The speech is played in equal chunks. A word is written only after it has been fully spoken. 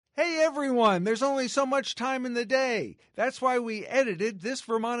everyone. There's only so much time in the day. That's why we edited this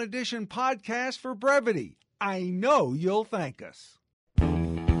Vermont Edition podcast for brevity. I know you'll thank us.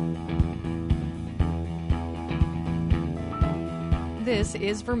 This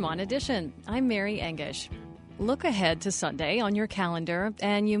is Vermont Edition. I'm Mary Engish. Look ahead to Sunday on your calendar,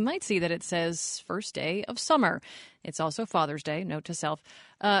 and you might see that it says first day of summer. It's also Father's Day, note to self.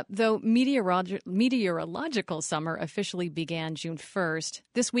 Though meteorological summer officially began June 1st,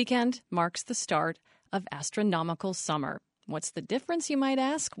 this weekend marks the start of astronomical summer. What's the difference, you might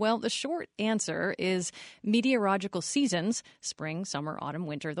ask? Well, the short answer is meteorological seasons, spring, summer, autumn,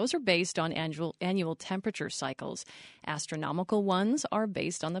 winter. Those are based on annual temperature cycles. Astronomical ones are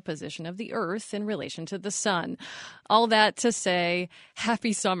based on the position of the Earth in relation to the sun. All that to say,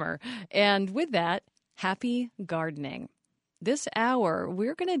 happy summer. And with that, happy gardening. This hour,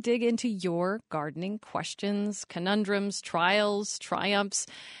 we're going to dig into your gardening questions, conundrums, trials, triumphs.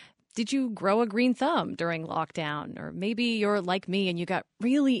 Did you grow a green thumb during lockdown? Or maybe you're like me and you got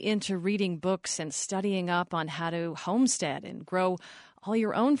really into reading books and studying up on how to homestead and grow all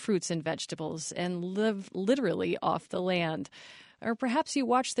your own fruits and vegetables and live literally off the land. Or perhaps you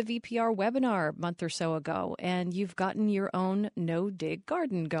watched the VPR webinar a month or so ago and you've gotten your own no-dig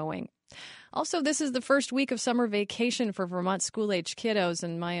garden going. Also, this is the first week of summer vacation for Vermont school-age kiddos,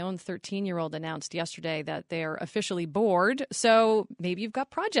 and my own 13-year-old announced yesterday that they're officially bored. So maybe you've got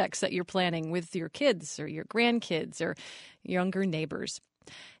projects that you're planning with your kids or your grandkids or younger neighbors.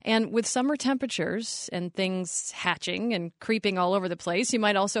 And with summer temperatures and things hatching and creeping all over the place, you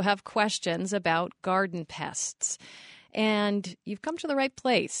might also have questions about garden pests. And you've come to the right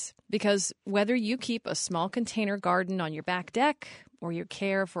place, because whether you keep a small container garden on your back deck or you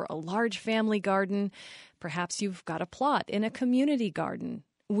care for a large family garden, perhaps you've got a plot in a community garden,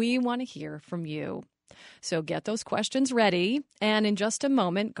 we want to hear from you. So get those questions ready. And in just a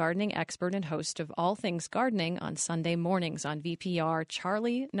moment, gardening expert and host of All Things Gardening on Sunday mornings on VPR,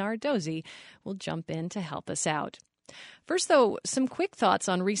 Charlie Nardozzi, will jump in to help us out. First, though, some quick thoughts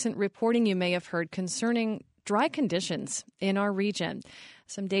on recent reporting you may have heard concerning dry conditions in our region.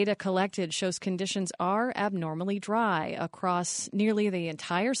 Some data collected shows conditions are abnormally dry across nearly the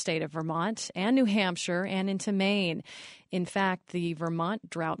entire state of Vermont and New Hampshire and into Maine. In fact, the Vermont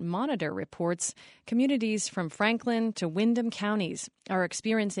Drought Monitor reports communities from Franklin to Windham counties are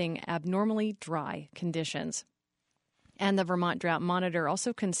experiencing abnormally dry conditions. And the Vermont Drought Monitor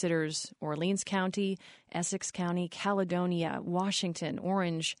also considers Orleans County, Essex County, Caledonia, Washington,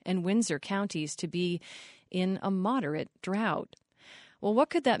 Orange, and Windsor counties to be in a moderate drought. Well,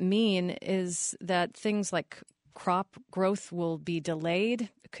 what could that mean is that things like crop growth will be delayed.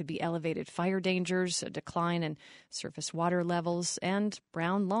 It could be elevated fire dangers, a decline in surface water levels, and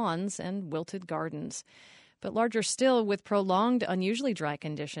brown lawns and wilted gardens. But larger still, with prolonged, unusually dry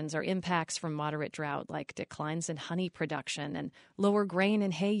conditions, are impacts from moderate drought, like declines in honey production and lower grain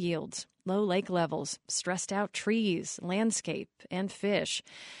and hay yields, low lake levels, stressed out trees, landscape, and fish.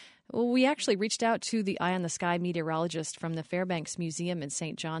 Well, we actually reached out to the Eye on the Sky meteorologist from the Fairbanks Museum in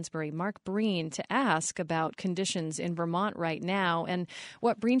St. Johnsbury, Mark Breen, to ask about conditions in Vermont right now. And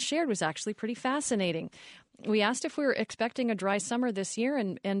what Breen shared was actually pretty fascinating. We asked if we were expecting a dry summer this year,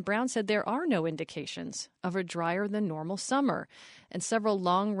 and Brown said there are no indications of a drier than normal summer. And several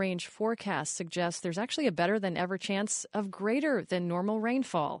long-range forecasts suggest there's actually a better than ever chance of greater than normal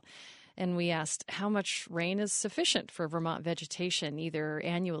rainfall. And we asked how much rain is sufficient for Vermont vegetation, either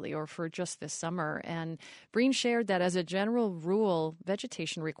annually or for just this summer. And Breen shared that as a general rule,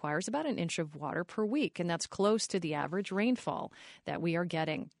 vegetation requires about an inch of water per week, and that's close to the average rainfall that we are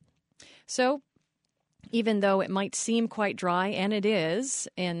getting. So even though it might seem quite dry, and it is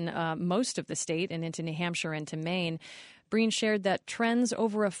in most of the state and into New Hampshire and to Maine, Breen shared that trends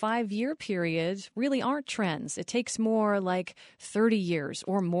over a 5-year period really aren't trends. It takes more like 30 years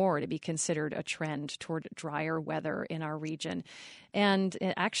or more to be considered a trend toward drier weather in our region. And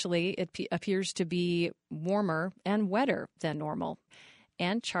actually, it appears to be warmer and wetter than normal.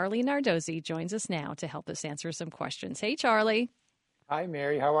 And Charlie Nardozzi joins us now to help us answer some questions. Hey, Charlie. Hi,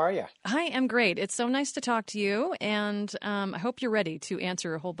 Mary. How are you? I am great. It's so nice to talk to you, and I hope you're ready to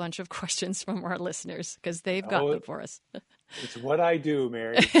answer a whole bunch of questions from our listeners, because they've got them for us. It's what I do,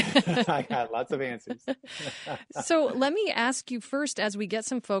 Mary. I got lots of answers. So let me ask you first, as we get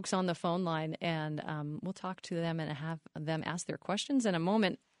some folks on the phone line, and we'll talk to them and have them ask their questions in a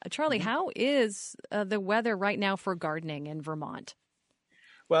moment. Charlie, how is the weather right now for gardening in Vermont?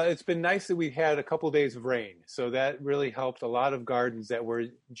 Well, it's been nice that we've had a couple of days of rain. So that really helped a lot of gardens that were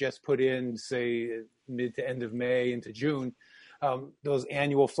just put in, say, mid to end of May into June. those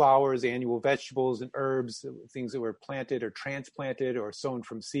annual flowers, annual vegetables and herbs, things that were planted or transplanted or sown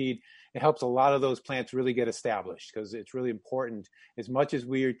from seed. It helps a lot of those plants really get established, because it's really important. As much as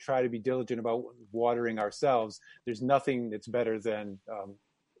we try to be diligent about watering ourselves, there's nothing that's better than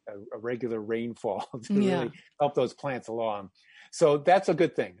a regular rainfall to really help those plants along. So that's a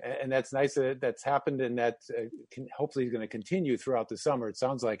good thing. And that's nice that that's happened, and that hopefully is going to continue throughout the summer. It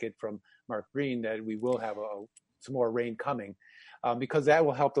sounds like it from Mark Green that we will have some more rain coming, because that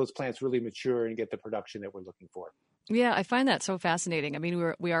will help those plants really mature and get the production that we're looking for. Yeah, I find that so fascinating. I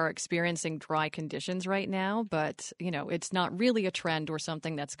mean, we are experiencing dry conditions right now, but, it's not really a trend or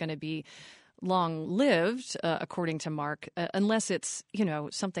something that's going to be long-lived, according to Mark, unless it's,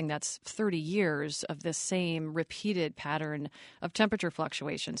 something that's 30 years of this same repeated pattern of temperature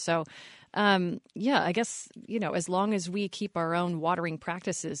fluctuation. So, I guess, as long as we keep our own watering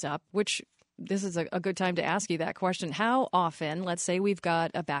practices up, which this is a good time to ask you that question. How often, let's say we've got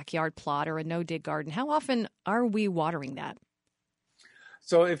a backyard plot or a no-dig garden, how often are we watering that?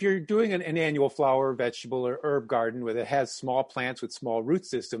 So if you're doing an annual flower, vegetable, or herb garden where it has small plants with small root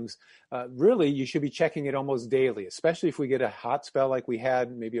systems, really you should be checking it almost daily, especially if we get a hot spell like we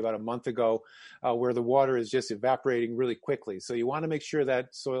had maybe about a month ago, where the water is just evaporating really quickly. So you want to make sure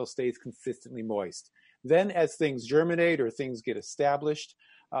that soil stays consistently moist. Then as things germinate or things get established,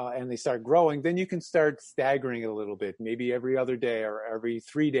 and they start growing, then you can start staggering it a little bit. Maybe every other day or every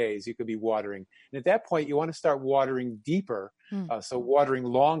 3 days you could be watering. And at that point, you want to start watering deeper, so watering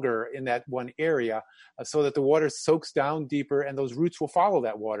longer in that one area, so that the water soaks down deeper and those roots will follow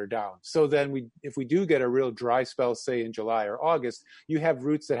that water down. So then if we do get a real dry spell, say in July or August, you have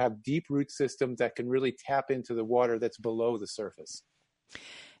roots that have deep root systems that can really tap into the water that's below the surface.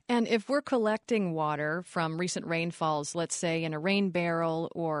 And if we're collecting water from recent rainfalls, let's say in a rain barrel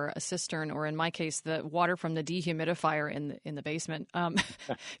or a cistern, or in my case, the water from the dehumidifier in the basement,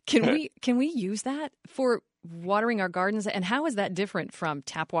 can we use that for watering our gardens? And how is that different from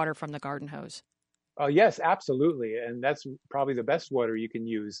tap water from the garden hose? Yes, absolutely. And that's probably the best water you can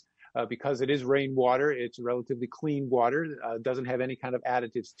use, because it is rainwater. It's relatively clean water, doesn't have any kind of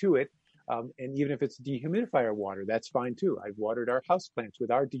additives to it. And even if it's dehumidifier water, that's fine too. I've watered our houseplants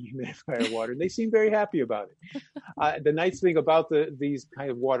with our dehumidifier water, and they seem very happy about it. The nice thing about these kind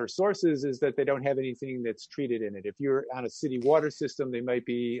of water sources is that they don't have anything that's treated in it. If you're on a city water system, they might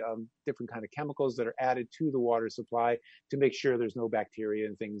be different kind of chemicals that are added to the water supply to make sure there's no bacteria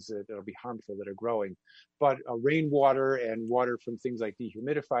and things that will be harmful that are growing. But rainwater and water from things like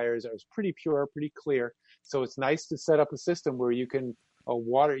dehumidifiers is pretty pure, pretty clear. So it's nice to set up a system where you can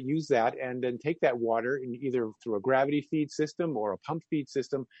use that and then take that water and either through a gravity feed system or a pump feed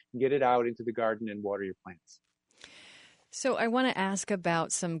system and get it out into the garden and water your plants. So I want to ask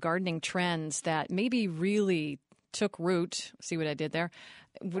about some gardening trends that maybe really took root, see what I did there,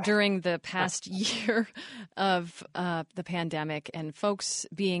 during the past year of the pandemic and folks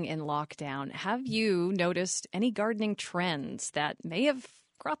being in lockdown. Have you noticed any gardening trends that may have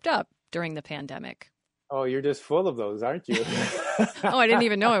cropped up during the pandemic? Oh, you're just full of those, aren't you? Oh, I didn't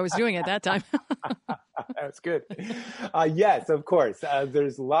even know I was doing it that time. That's good. Yes, of course.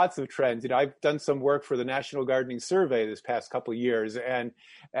 There's lots of trends. I've done some work for the National Gardening Survey this past couple of years. And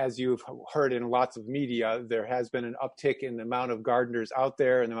as you've heard in lots of media, there has been an uptick in the amount of gardeners out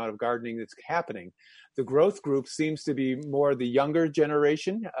there and the amount of gardening that's happening. The growth group seems to be more the younger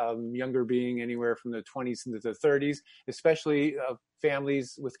generation, younger being anywhere from the 20s into the 30s, especially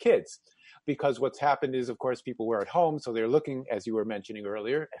families with kids. Because what's happened is, of course, people were at home, so they're looking, as you were mentioning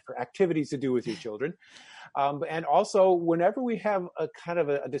earlier, for activities to do with your children. And also, whenever we have a kind of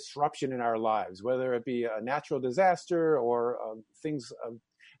a disruption in our lives, whether it be a natural disaster or things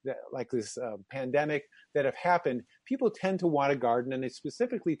like this pandemic that have happened, people tend to want to garden, and they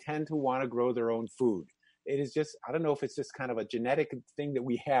specifically tend to want to grow their own food. It is just, I don't know if it's just kind of a genetic thing that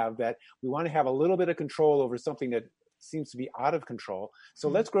we have, that we want to have a little bit of control over something that seems to be out of control. So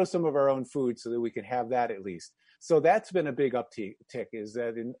let's grow some of our own food so that we can have that at least. So that's been a big uptick, is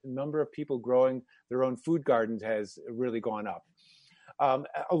that the number of people growing their own food gardens has really gone up.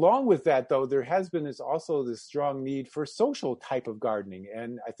 Along with that, though, there has been also this strong need for social type of gardening.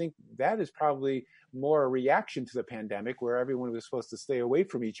 And I think that is probably more a reaction to the pandemic, where everyone was supposed to stay away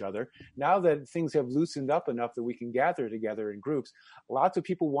from each other. Now that things have loosened up enough that we can gather together in groups, lots of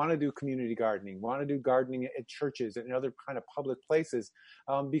people want to do community gardening, want to do gardening at churches and other kind of public places,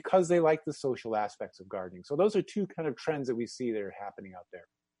 because they like the social aspects of gardening. So those are two kind of trends that we see that are happening out there.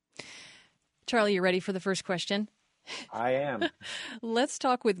 Charlie, you ready for the first question? I am. Let's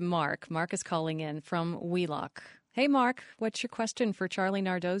talk with Mark. Mark is calling in from Wheelock. Hey, Mark, what's your question for Charlie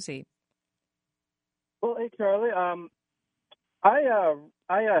Nardozzi? Well, hey, Charlie.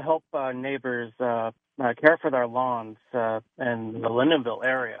 I help neighbors care for their lawns in the Lindenville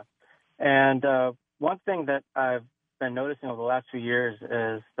area, and one thing that I've been noticing over the last few years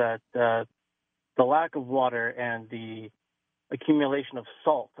is that the lack of water and the accumulation of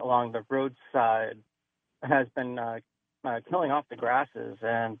salt along the roadside has been killing off the grasses,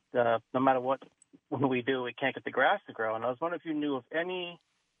 and no matter what when we do, we can't get the grass to grow. And I was wondering if you knew of any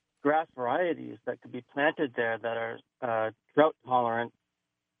grass varieties that could be planted there that are drought tolerant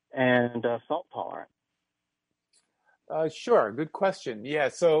and salt tolerant. Sure, good question. Yeah,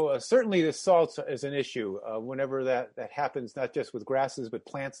 so certainly the salt is an issue whenever that happens, not just with grasses, but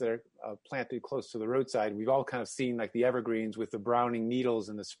plants that are planted close to the roadside. We've all kind of seen like the evergreens with the browning needles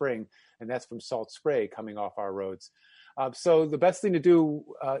in the spring, and that's from salt spray coming off our roads. So the best thing to do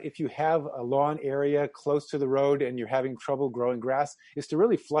if you have a lawn area close to the road and you're having trouble growing grass is to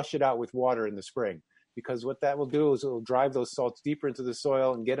really flush it out with water in the spring. Because what that will do is it will drive those salts deeper into the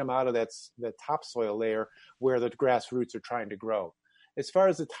soil and get them out of that topsoil layer where the grass roots are trying to grow. As far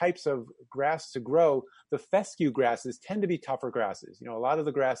as the types of grass to grow, the fescue grasses tend to be tougher grasses. You know, a lot of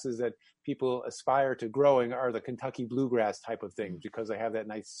the grasses that people aspire to growing are the Kentucky bluegrass type of things because they have that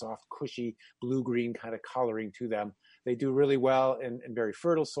nice, soft, cushy, blue-green kind of coloring to them. They do really well in very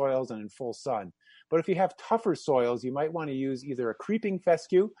fertile soils and in full sun. But if you have tougher soils, you might want to use either a creeping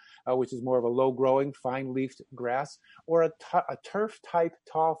fescue, which is more of a low-growing, fine-leafed grass, or a turf-type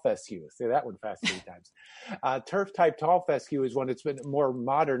tall fescue. Say that one fast 3 times. Turf-type tall fescue is one that's been more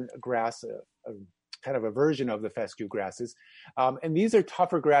modern grass, kind of a version of the fescue grasses. And these are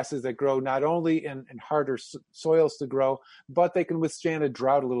tougher grasses that grow not only in harder soils to grow, but they can withstand a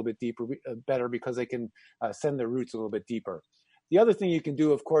drought a little bit better because they can send their roots a little bit deeper. The other thing you can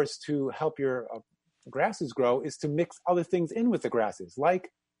do, of course, to help your grasses grow is to mix other things in with the grasses,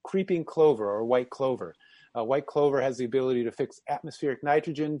 like creeping clover or white clover. White clover has the ability to fix atmospheric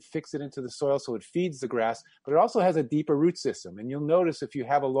nitrogen, fix it into the soil so it feeds the grass, but it also has a deeper root system. And you'll notice if you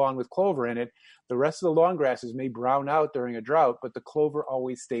have a lawn with clover in it, the rest of the lawn grasses may brown out during a drought, but the clover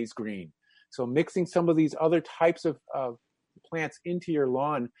always stays green. So mixing some of these other types of plants into your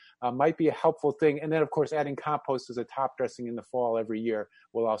lawn might be a helpful thing. And then, of course, adding compost as a top dressing in the fall every year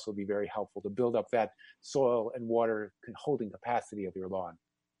will also be very helpful to build up that soil and water holding capacity of your lawn.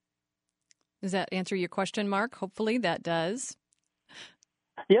 Does that answer your question, Mark? Hopefully that does.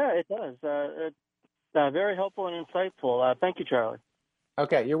 Yeah, it does. It's very helpful and insightful. Thank you, Charlie.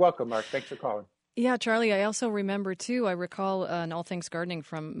 Okay, you're welcome, Mark. Thanks for calling. Yeah, Charlie, I also remember, too, I recall in All Things Gardening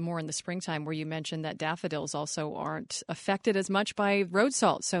from more in the springtime where you mentioned that daffodils also aren't affected as much by road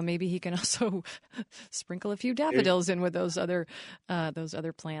salt. So maybe he can also sprinkle a few daffodils in with those other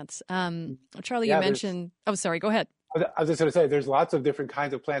plants. Charlie, you mentioned – oh, sorry, go ahead. I was just going to say, there's lots of different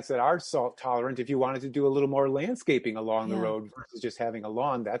kinds of plants that are salt tolerant. If you wanted to do a little more landscaping along the road versus just having a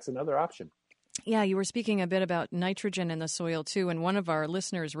lawn, that's another option. Yeah, you were speaking a bit about nitrogen in the soil, too. And one of our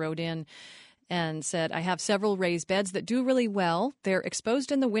listeners wrote in and said, I have several raised beds that do really well. They're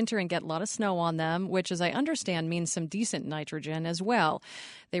exposed in the winter and get a lot of snow on them, which, as I understand, means some decent nitrogen as well.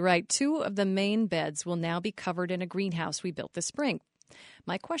 They write, 2 of the main beds will now be covered in a greenhouse we built this spring.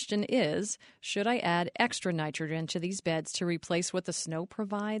 My question is, should I add extra nitrogen to these beds to replace what the snow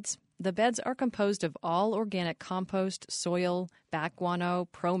provides? The beds are composed of all organic compost, soil, back guano,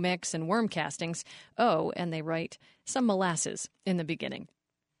 pro mix, and worm castings. Oh, and they write some molasses in the beginning.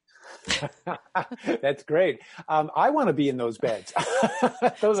 That's great. I want to be in those beds.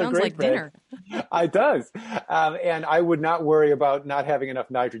 Those Sounds are great like beds. dinner. It does. And I would not worry about not having enough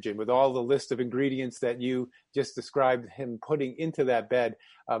nitrogen with all the list of ingredients that you just described him putting into that bed.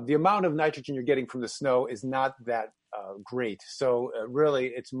 The amount of nitrogen you're getting from the snow is not that great. So really,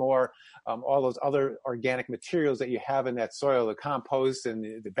 it's more all those other organic materials that you have in that soil, the compost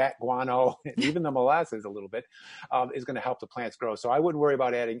and the bat guano, and even the molasses a little bit, is going to help the plants grow. So I wouldn't worry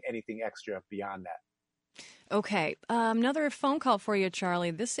about adding anything extra beyond that. Okay. Another phone call for you,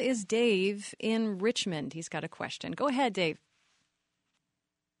 Charlie. This is Dave in Richmond. He's got a question. Go ahead, Dave.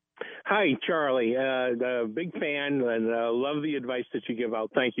 Hi, Charlie. Big fan and love the advice that you give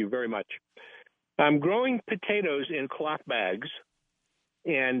out. Thank you very much. I'm growing potatoes in cloth bags,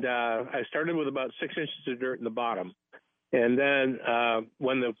 and I started with about 6 inches of dirt in the bottom. And then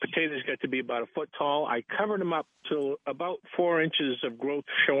when the potatoes got to be about a foot tall, I covered them up to about 4 inches of growth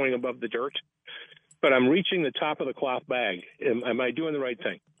showing above the dirt. But I'm reaching the top of the cloth bag. Am I doing the right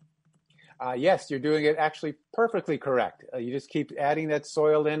thing? Yes, you're doing it actually perfectly correct. You just keep adding that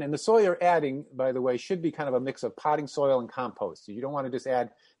soil in. And the soil you're adding, by the way, should be kind of a mix of potting soil and compost. So you don't want to just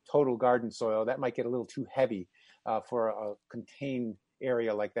add total garden soil. That might get a little too heavy for a contained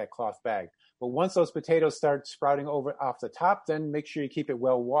area like that cloth bag. But once those potatoes start sprouting over off the top, then make sure you keep it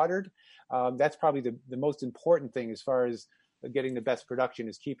well watered. That's probably the most important thing as far as getting the best production,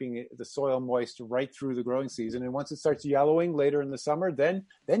 is keeping the soil moist right through the growing season. And once it starts yellowing later in the summer, then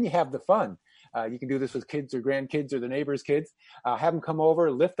you have the fun. You can do this with kids or grandkids or the neighbor's kids. Have them come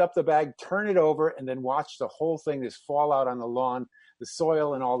over, lift up the bag, turn it over, and then watch the whole thing just fall out on the lawn, the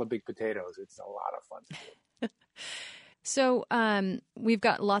soil, and all the big potatoes. It's a lot of fun to do. So we've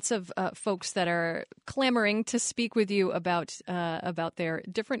got lots of folks that are clamoring to speak with you about their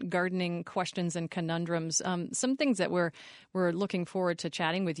different gardening questions and conundrums. Some things that we're looking forward to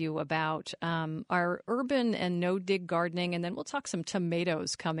chatting with you about are urban and no-dig gardening, and then we'll talk some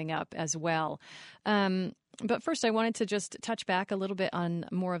tomatoes coming up as well. But first, I wanted to just touch back a little bit on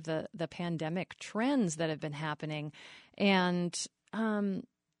more of the pandemic trends that have been happening, and have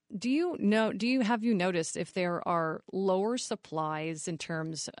you noticed if there are lower supplies in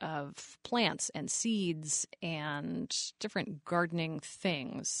terms of plants and seeds and different gardening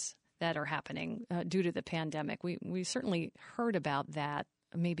things that are happening due to the pandemic? We certainly heard about that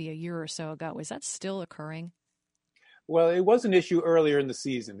maybe a year or so ago. Is that still occurring? Well, it was an issue earlier in the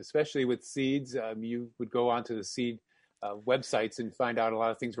season, especially with seeds. You would go onto the seed websites and find out a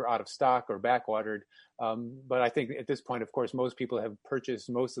lot of things were out of stock or backwatered. But I think at this point, of course, most people have purchased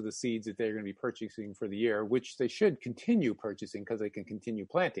most of the seeds that they're going to be purchasing for the year, which they should continue purchasing because they can continue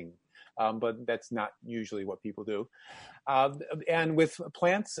planting. But that's not usually what people do. And with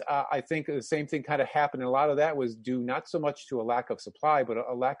plants, I think the same thing kind of happened. And a lot of that was due not so much to a lack of supply, but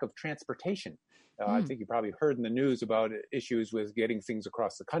a lack of transportation. I think you probably heard in the news about issues with getting things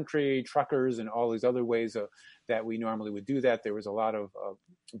across the country, truckers, and all these other ways that we normally would do that. There was a lot of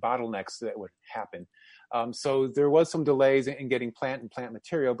bottlenecks that would happen. So there was some delays in getting plant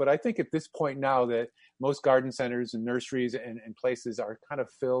material. But I think at this point now that most garden centers and nurseries and places are kind of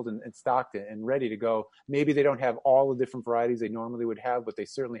filled and stocked and ready to go. Maybe they don't have all the different varieties they normally would have, but they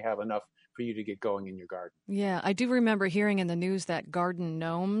certainly have enough for you to get going in your garden. Yeah, I do remember hearing in the news that garden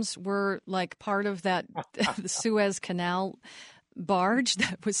gnomes were like part of that the Suez Canal barge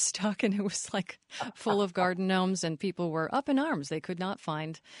that was stuck, and it was like full of garden gnomes, and people were up in arms. They could not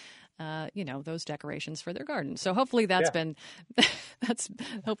find those decorations for their garden. So hopefully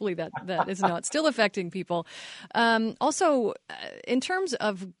hopefully that is not still affecting people. Also, in terms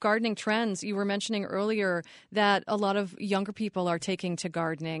of gardening trends, you were mentioning earlier that a lot of younger people are taking to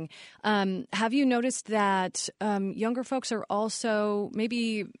gardening. Have you noticed that younger folks are also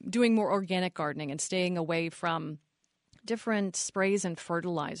maybe doing more organic gardening and staying away from different sprays and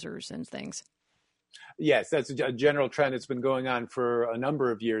fertilizers and things? Yes, that's a general trend that's been going on for a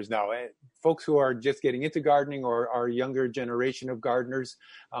number of years now. Folks who are just getting into gardening or our younger generation of gardeners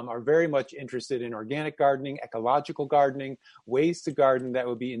are very much interested in organic gardening, ecological gardening, ways to garden that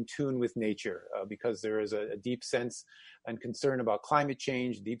will be in tune with nature, because there is a deep sense and concern about climate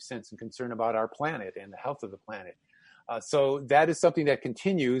change, deep sense and concern about our planet and the health of the planet. So that is something that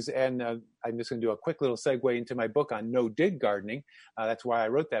continues, and I'm just going to do a quick little segue into my book on no-dig gardening. That's why I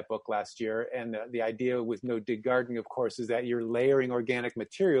wrote that book last year, and the idea with no-dig gardening, of course, is that you're layering organic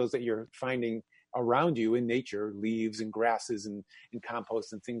materials that you're finding around you in nature, leaves and grasses and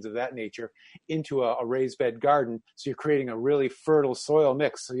compost and things of that nature, into a raised bed garden. So you're creating a really fertile soil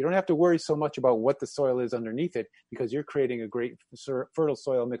mix. So you don't have to worry so much about what the soil is underneath it, because you're creating a great fertile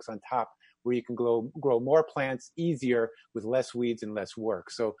soil mix on top, where you can grow more plants easier with less weeds and less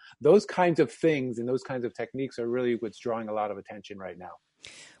work. So those kinds of things and those kinds of techniques are really what's drawing a lot of attention right now.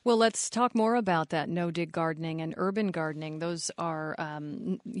 Well, let's talk more about that no-dig gardening and urban gardening. Those are,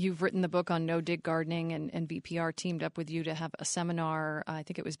 you've written the book on no-dig gardening, and BPR teamed up with you to have a seminar, I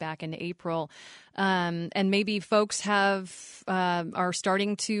think it was back in April. And maybe folks are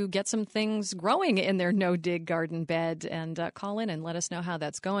starting to get some things growing in their no-dig garden bed, and call in and let us know how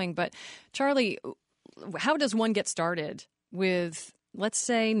that's going. But Charlie, how does one get started with, let's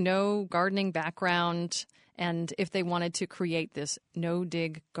say, no gardening background, and if they wanted to create this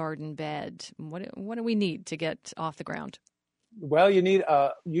no-dig garden bed, what do we need to get off the ground? Well, you need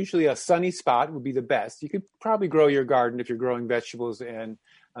usually a sunny spot would be the best. You could probably grow your garden if you're growing vegetables and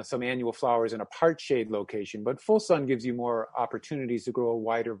some annual flowers in a part shade location, but full sun gives you more opportunities to grow a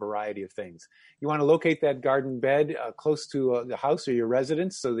wider variety of things. You want to locate that garden bed close to the house or your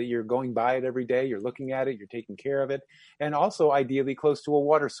residence, so that you're going by it every day, you're looking at it, you're taking care of it, and also ideally close to a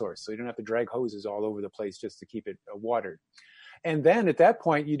water source, so you don't have to drag hoses all over the place just to keep it watered. And then at that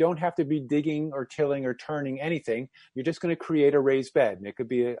point, you don't have to be digging or tilling or turning anything. You're just going to create a raised bed. And it could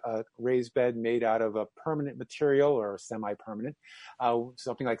be a raised bed made out of a permanent material or semi-permanent,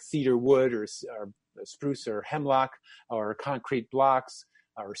 something like cedar wood or spruce or hemlock, or concrete blocks,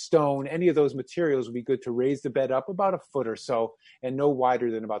 or stone. Any of those materials would be good to raise the bed up about a foot or so and no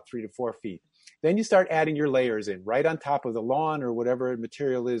wider than about 3 to 4 feet. Then you start adding your layers in right on top of the lawn or whatever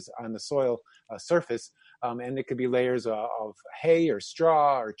material is on the soil surface. And it could be layers of hay or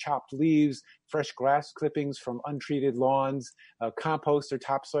straw or chopped leaves, fresh grass clippings from untreated lawns, compost or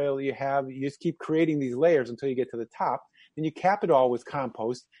topsoil that you have. You just keep creating these layers until you get to the top. Then you cap it all with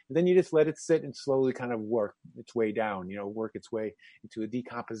compost, and then you just let it sit and slowly kind of work its way down, work its way into a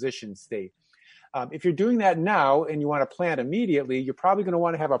decomposition state. If you're doing that now and you want to plant immediately, you're probably going to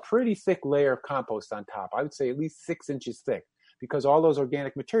want to have a pretty thick layer of compost on top. I would say at least 6 inches thick, because all those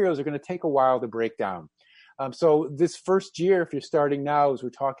organic materials are going to take a while to break down. So this first year, if you're starting now, as we're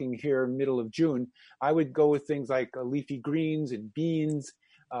talking here middle of June, I would go with things like leafy greens and beans,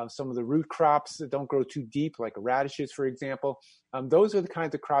 some of the root crops that don't grow too deep, like radishes, for example. Those are the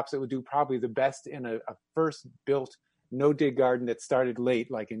kinds of crops that would do probably the best in a first built no-dig garden that started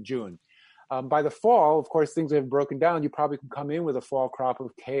late, like in June. By the fall, of course, things have broken down. You probably can come in with a fall crop of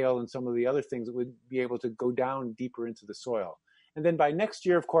kale and some of the other things that would be able to go down deeper into the soil. And then by next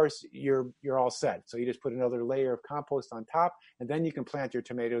year, of course, you're all set. So you just put another layer of compost on top, and then you can plant your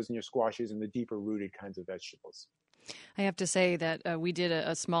tomatoes and your squashes and the deeper rooted kinds of vegetables. I have to say that we did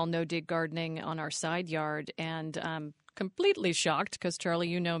a small no-dig gardening on our side yard, and completely shocked because, Charlie,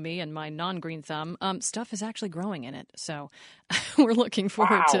 you know me and my non-green thumb. Stuff is actually growing in it. So we're looking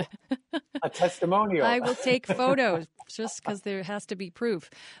forward to a testimonial. I will take photos just because there has to be proof.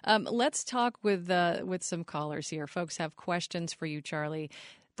 Let's talk with some callers here. Folks have questions for you, Charlie.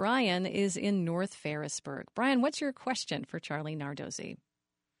 Brian is in North Ferrisburg. Brian, what's your question for Charlie Nardozzi?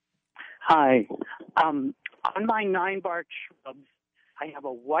 Hi. On my 9-bark shrubs, I have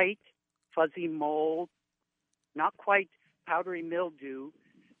a white fuzzy mold, not quite powdery mildew,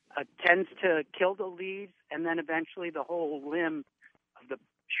 tends to kill the leaves and then eventually the whole limb of the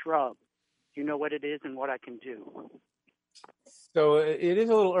shrub. Do you know what it is and what I can do? So it is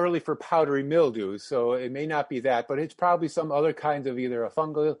a little early for powdery mildew, so it may not be that, but it's probably some other kinds of either a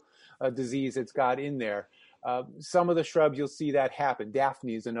fungal disease that's got in there. Some of the shrubs, you'll see that happen.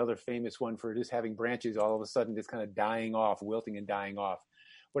 Daphne is another famous one for just having branches all of a sudden just kind of dying off, wilting and dying off.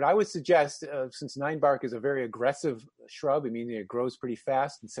 What I would suggest, since 9-bark is a very aggressive shrub, I mean, it grows pretty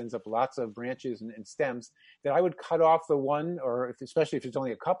fast and sends up lots of branches and stems, that I would cut off the one, or especially if there's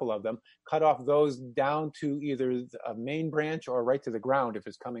only a couple of them, cut off those down to either a main branch or right to the ground if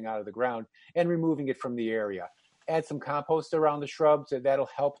it's coming out of the ground, and removing it from the area. Add some compost around the shrubs, and that'll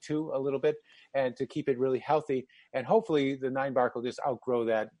help too a little bit, and to keep it really healthy. And hopefully the 9-bark will just outgrow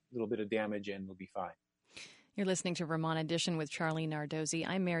that little bit of damage and will be fine. You're listening to Vermont Edition with Charlie Nardozzi.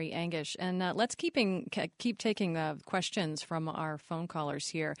 I'm Mary Angish, and let's keep taking questions from our phone callers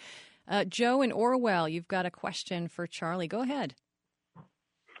here. Joe in Orwell, you've got a question for Charlie. Go ahead.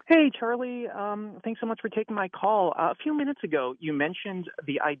 Hey, Charlie. Thanks so much for taking my call. A few minutes ago, you mentioned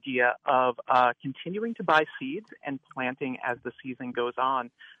the idea of continuing to buy seeds and planting as the season goes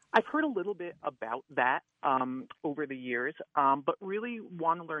on. I've heard a little bit about that over the years, but really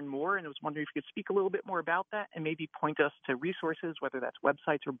want to learn more, and I was wondering if you could speak a little bit more about that and maybe point us to resources, whether that's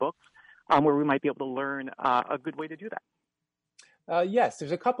websites or books, where we might be able to learn a good way to do that. Yes,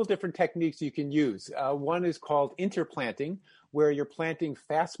 there's a couple different techniques you can use. One is called interplanting, where you're planting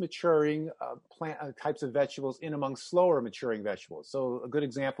fast-maturing types of vegetables in among slower-maturing vegetables. So a good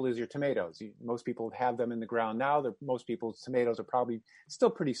example is your tomatoes. Most people have them in the ground now. Most people's tomatoes are probably still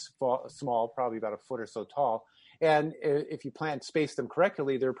pretty small, probably about a foot or so tall. And if you space them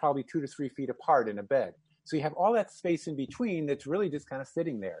correctly, they're probably 2 to 3 feet apart in a bed. So you have all that space in between that's really just kind of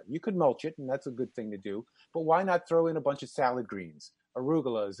sitting there. You could mulch it, and that's a good thing to do. But why not throw in a bunch of salad greens,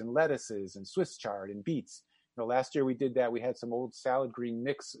 arugulas and lettuces and Swiss chard and beets? Last year we did that. We had some old salad green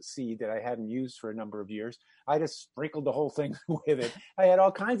mix seed that I hadn't used for a number of years. I just sprinkled the whole thing with it. I had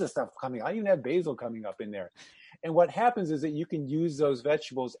all kinds of stuff coming. I even have basil coming up in there. And what happens is that you can use those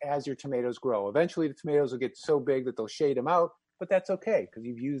vegetables as your tomatoes grow. Eventually the tomatoes will get so big that they'll shade them out, but that's okay because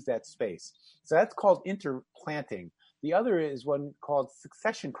you've used that space. So that's called interplanting. The other is one called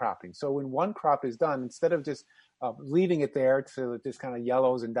succession cropping. So when one crop is done, instead of just leaving it there till it just kind of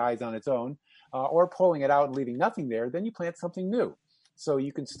yellows and dies on its own, or pulling it out and leaving nothing there, then you plant something new. So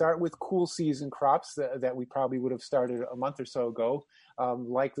you can start with cool season crops that we probably would have started a month or so ago,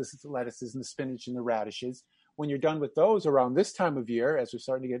 like the lettuces and the spinach and the radishes. When you're done with those around this time of year, as we're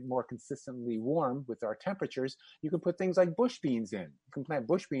starting to get more consistently warm with our temperatures, you can put things like bush beans in. You can plant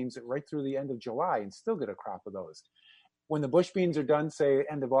bush beans right through the end of July and still get a crop of those. When the bush beans are done, say,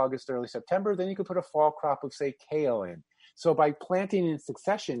 end of August, early September, then you can put a fall crop of, say, kale in. So by planting in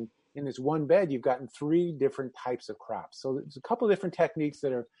succession, in this one bed, you've gotten 3 different types of crops. So there's a couple of different techniques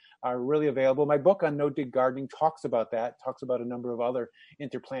that are really available. My book on no-dig gardening talks about that, talks about a number of other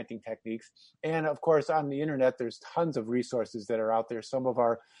interplanting techniques. And of course, on the internet, there's tons of resources that are out there. Some of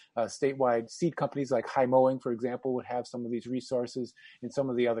our statewide seed companies like High Mowing, for example, would have some of these resources, and some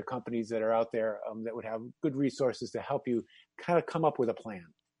of the other companies that are out there that would have good resources to help you kind of come up with a plan.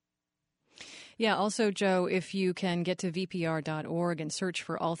 Yeah, also, Joe, if you can get to vpr.org and search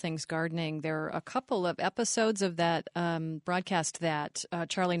for All Things Gardening, there are a couple of episodes of that broadcast that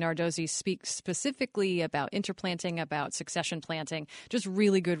Charlie Nardozzi speaks specifically about interplanting, about succession planting, just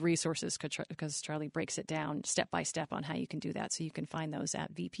really good resources because Charlie breaks it down step by step on how you can do that. So you can find those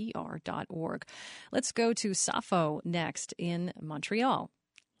at vpr.org. Let's go to Safo next in Montreal.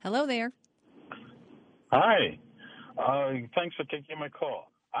 Hello there. Hi. Thanks for taking my call.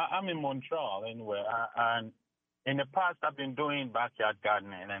 I'm in Montreal anyway, and in the past I've been doing backyard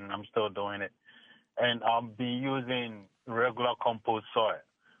gardening, and I'm still doing it. And I'll be using regular compost soil.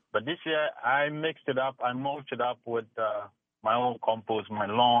 But this year I mixed it up, I mulched it up with my own compost, my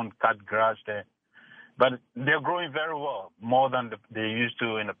lawn, cut grass there. But they're growing very well, more than they used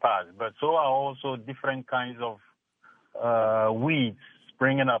to in the past. But so are also different kinds of weeds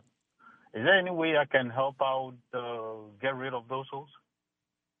springing up. Is there any way I can help out get rid of those holes?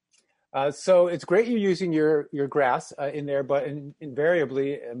 So it's great you're using your grass in there, but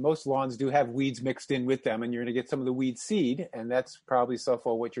invariably, most lawns do have weeds mixed in with them, and you're going to get some of the weed seed, and that's probably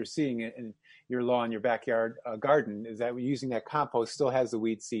what you're seeing in your lawn, your backyard garden, is that using that compost still has the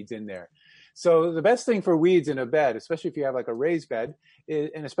weed seeds in there. So the best thing for weeds in a bed, especially if you have like a raised bed,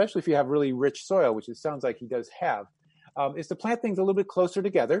 and especially if you have really rich soil, which it sounds like he does have, is to plant things a little bit closer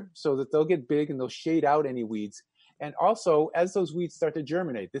together so that they'll get big and they'll shade out any weeds. And also, as those weeds start to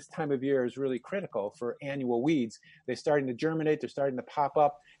germinate, this time of year is really critical for annual weeds. They're starting to germinate, they're starting to pop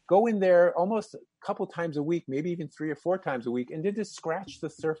up. Go in there almost a couple times a week, maybe even 3 or 4 times a week, and then just scratch the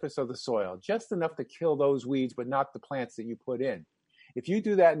surface of the soil, just enough to kill those weeds, but not the plants that you put in. If you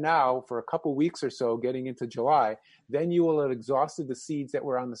do that now for a couple weeks or so, getting into July, then you will have exhausted the seeds that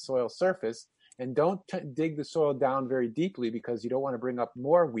were on the soil surface. And don't dig the soil down very deeply because you don't want to bring up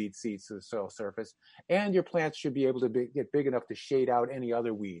more weed seeds to the soil surface. And your plants should be able to get big enough to shade out any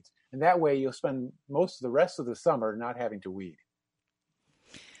other weeds. And that way you'll spend most of the rest of the summer not having to weed.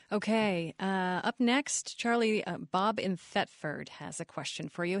 Okay. Up next, Charlie, Bob in Thetford has a question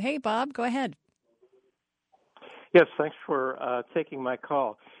for you. Hey, Bob, go ahead. Yes, thanks for taking my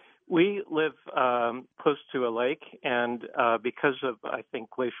call. We live close to a lake, and because of, I think,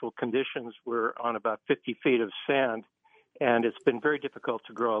 glacial conditions, we're on about 50 feet of sand, and it's been very difficult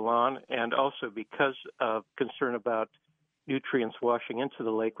to grow a lawn. And also because of concern about nutrients washing into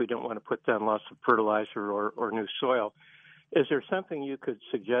the lake, we don't want to put down lots of fertilizer or new soil. Is there something you could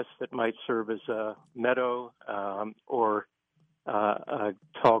suggest that might serve as a meadow or a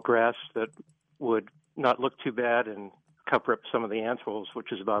tall grass that would not look too bad and cover up some of the ant hills,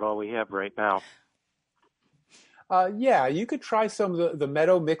 which is about all we have right now? Yeah, you could try some of the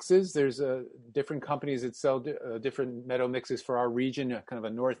meadow mixes. There's different companies that sell different meadow mixes for our region, kind of a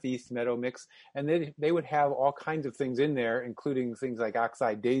northeast meadow mix. And they would have all kinds of things in there, including things like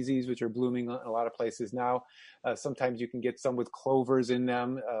oxeye daisies, which are blooming in a lot of places now. Sometimes you can get some with clovers in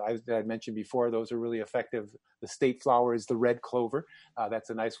them. I mentioned before, those are really effective. The state flower is the red clover. That's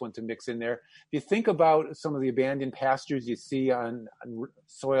a nice one to mix in there. If you think about some of the abandoned pastures you see on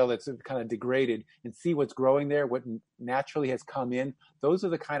soil that's kind of degraded and see what's growing there, what naturally has come in, those are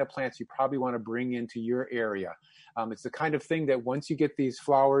the kind of plants you probably want to bring into your area. It's the kind of thing that once you get these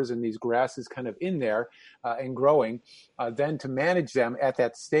flowers and these grasses kind of in there and growing, then to manage them at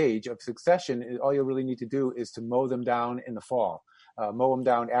that stage of succession, all you really need to do is to mow them down in the fall. Mow them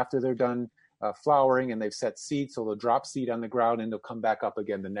down after they're done flowering and they've set seed, so they'll drop seed on the ground and they'll come back up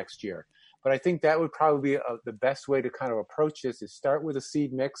again the next year. But I think that would probably be the best way to kind of approach this is start with a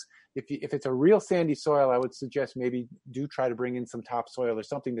seed mix. If it's a real sandy soil, I would suggest maybe do try to bring in some topsoil or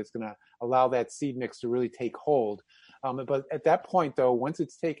something that's going to allow that seed mix to really take hold. But at that point, though, once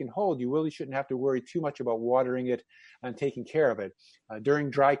it's taken hold, you really shouldn't have to worry too much about watering it and taking care of it. During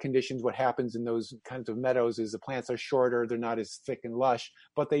dry conditions, what happens in those kinds of meadows is the plants are shorter, they're not as thick and lush,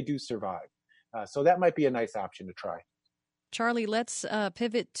 but they do survive. So that might be a nice option to try. Charlie, let's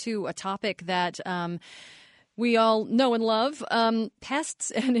pivot to a topic that we all know and love,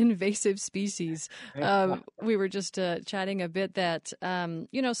 pests and invasive species. We were just chatting a bit that,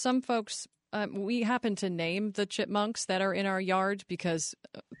 some folks, we happen to name the chipmunks that are in our yard because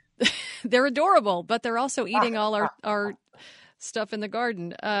they're adorable, but they're also eating all our stuff in the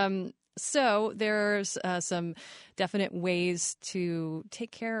garden. So there's some definite ways to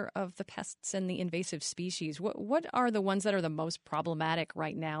take care of the pests and the invasive species. What are the ones that are the most problematic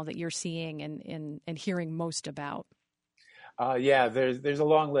right now that you're seeing and hearing most about? Yeah, there's a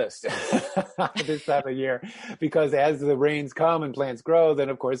long list this time of year, because as the rains come and plants grow, then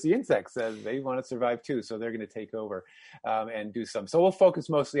of course the insects, they want to survive too, so they're going to take over and do some. So we'll focus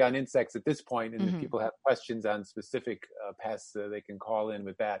mostly on insects at this point, and if people have questions on specific pests, they can call in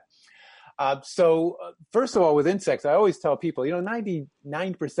with that. So first of all, with insects, I always tell people, 99%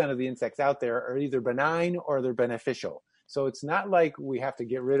 of the insects out there are either benign or they're beneficial. So it's not like we have to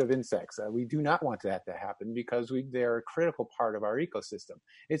get rid of insects. We do not want that to happen because they're a critical part of our ecosystem.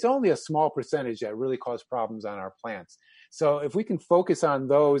 It's only a small percentage that really cause problems on our plants. So if we can focus on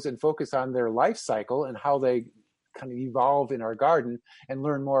those and focus on their life cycle and how they kind of evolve in our garden and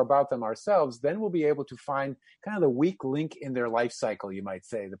learn more about them ourselves, then we'll be able to find kind of the weak link in their life cycle, you might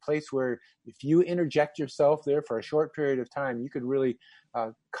say, the place where if you interject yourself there for a short period of time, you could really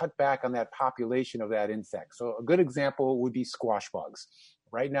cut back on that population of that insect. So a good example would be squash bugs.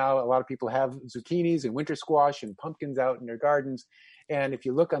 Right now, a lot of people have zucchinis and winter squash and pumpkins out in their gardens. And if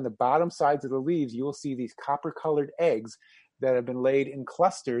you look on the bottom sides of the leaves, you will see these copper-colored eggs that have been laid in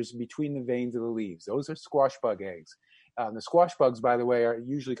clusters between the veins of the leaves. Those are squash bug eggs. The squash bugs, by the way, are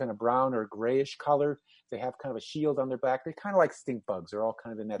usually kind of brown or grayish color. They have kind of a shield on their back. They're kind of like stink bugs. They're all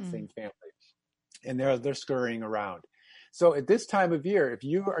kind of in that same family. And they're scurrying around. So at this time of year, if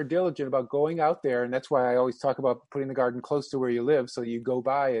you are diligent about going out there, and that's why I always talk about putting the garden close to where you live so you go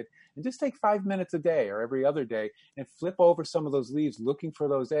by it, and just take 5 minutes a day or every other day and flip over some of those leaves looking for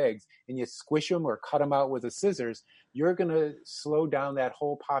those eggs, and you squish them or cut them out with the scissors, you're going to slow down that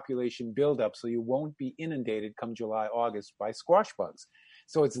whole population buildup so you won't be inundated come July, August by squash bugs.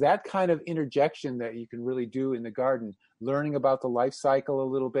 So it's that kind of interjection that you can really do in the garden, learning about the life cycle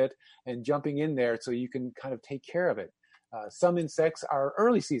a little bit and jumping in there so you can kind of take care of it. Some insects are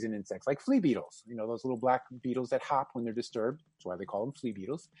early season insects, like flea beetles, those little black beetles that hop when they're disturbed. That's why they call them flea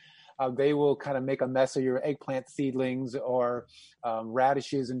beetles. They will kind of make a mess of your eggplant seedlings or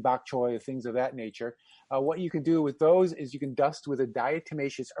radishes and bok choy, things of that nature. What you can do with those is you can dust with a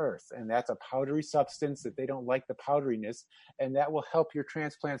diatomaceous earth, and that's a powdery substance that they don't like the powderiness, and that will help your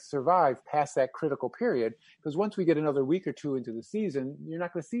transplants survive past that critical period, because once we get another week or two into the season, you're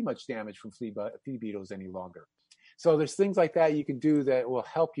not going to see much damage from flea beetles any longer. So there's things like that you can do that will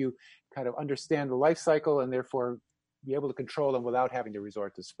help you kind of understand the life cycle and therefore be able to control them without having to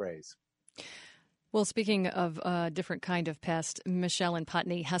resort to sprays. Well, speaking of a different kind of pest, Michelle in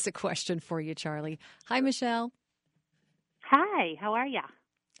Putney has a question for you, Charlie. Hi, Michelle. Hi, how are you?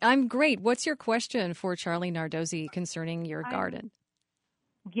 I'm great. What's your question for Charlie Nardozzi concerning your garden?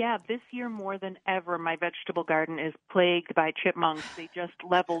 Yeah, this year more than ever, my vegetable garden is plagued by chipmunks. They just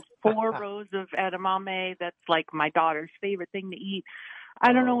leveled 4 rows of edamame. That's like my daughter's favorite thing to eat.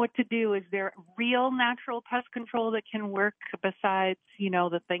 I don't know what to do. Is there real natural pest control that can work besides,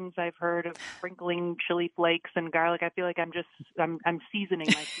 the things I've heard of sprinkling chili flakes and garlic? I feel like I'm seasoning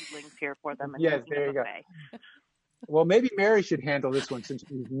my seedlings here for them. And yes, there you go. Well, maybe Mary should handle this one since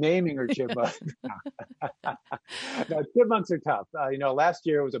she's naming her chipmunks. No, chipmunks are tough. Last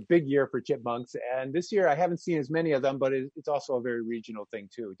year was a big year for chipmunks, and this year I haven't seen as many of them, but it's also a very regional thing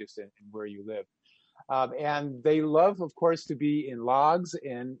too, just in where you live. And they love, of course, to be in logs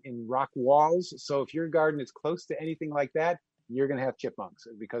and in rock walls. So if your garden is close to anything like that, you're going to have chipmunks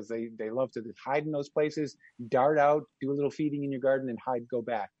because they love to hide in those places, dart out, do a little feeding in your garden, and hide, go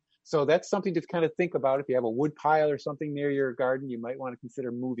back. So that's something to kind of think about. If you have a wood pile or something near your garden, you might want to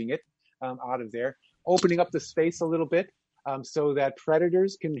consider moving it out of there, opening up the space a little bit so that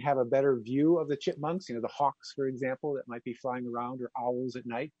predators can have a better view of the chipmunks. The hawks, for example, that might be flying around, or owls at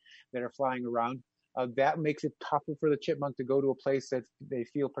night that are flying around. That makes it tougher for the chipmunk to go to a place that they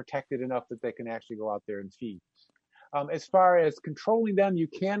feel protected enough that they can actually go out there and feed. As far as controlling them, you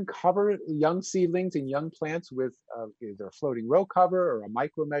can cover young seedlings and young plants with either a floating row cover or a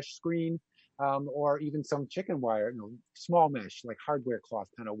micro mesh screen, or even some chicken wire, small mesh, like hardware cloth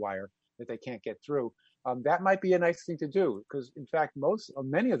kind of wire that they can't get through. That might be a nice thing to do because, in fact,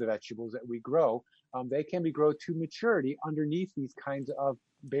 many of the vegetables that we grow, they can be grown to maturity underneath these kinds of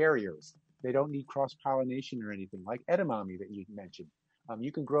barriers. They don't need cross-pollination or anything like edamame that you mentioned.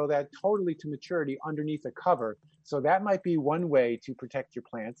 You can grow that totally to maturity underneath a cover. So that might be one way to protect your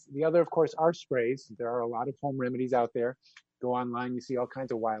plants. The other, of course, are sprays. There are a lot of home remedies out there. Go online, you see all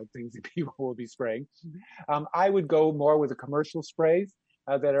kinds of wild things that people will be spraying. I would go more with the commercial sprays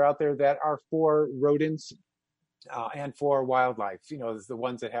that are out there that are for rodents and for wildlife. There's the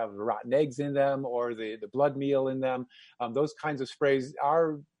ones that have rotten eggs in them or the blood meal in them. Those kinds of sprays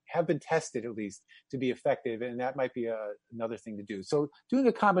have been tested at least to be effective, and that might be another thing to do. So doing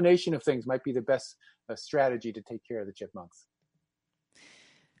a combination of things might be the best strategy to take care of the chipmunks.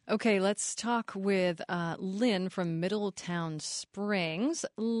 Okay, let's talk with Lynn from Middletown Springs.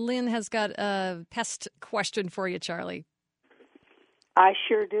 Lynn has got a pest question for you, Charlie. I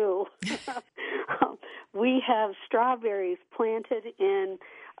sure do. We have strawberries planted in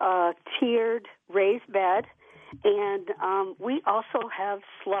a tiered raised bed, and we also have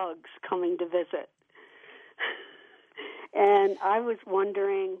slugs coming to visit. And I was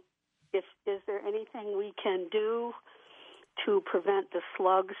wondering, is there anything we can do to prevent the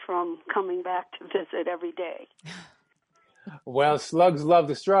slugs from coming back to visit every day? Well, slugs love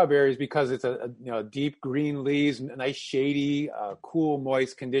the strawberries because it's a deep green leaves, nice shady, cool,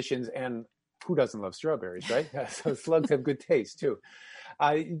 moist conditions, and who doesn't love strawberries, right? So slugs have good taste too.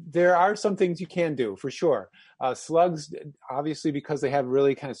 There are some things you can do for sure. Slugs, obviously, because they have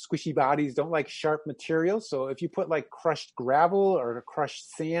really kind of squishy bodies, don't like sharp materials. So if you put like crushed gravel or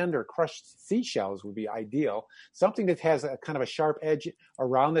crushed sand or crushed seashells would be ideal. Something that has a kind of a sharp edge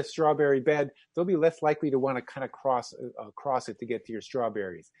around the strawberry bed, they'll be less likely to want to kind of cross it to get to your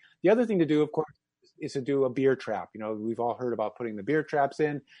strawberries. The other thing to do, of course, is to do a beer trap. We've all heard about putting the beer traps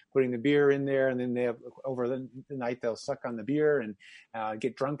in, putting the beer in there, and then they have, over the night they'll suck on the beer and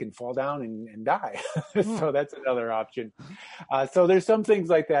get drunk and fall down and die. So that's another option. So there's some things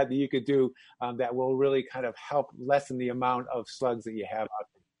like that you could do that will really kind of help lessen the amount of slugs that you have out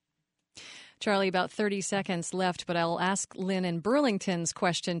there. Charlie, about 30 seconds left, but I'll ask Lynn in Burlington's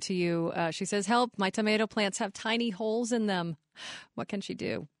question to you. She says, help, my tomato plants have tiny holes in them. What can she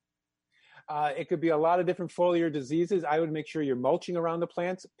do? It could be a lot of different foliar diseases. I would make sure you're mulching around the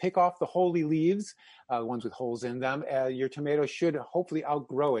plants. Pick off the holey leaves, the ones with holes in them. Your tomato should hopefully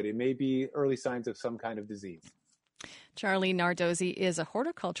outgrow it. It may be early signs of some kind of disease. Charlie Nardozzi is a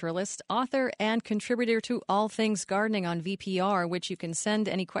horticulturalist, author, and contributor to All Things Gardening on VPR, which you can send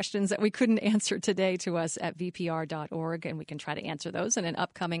any questions that we couldn't answer today to us at vpr.org, and we can try to answer those in an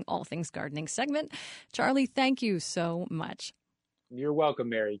upcoming All Things Gardening segment. Charlie, thank you so much. You're welcome,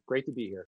 Mary. Great to be here.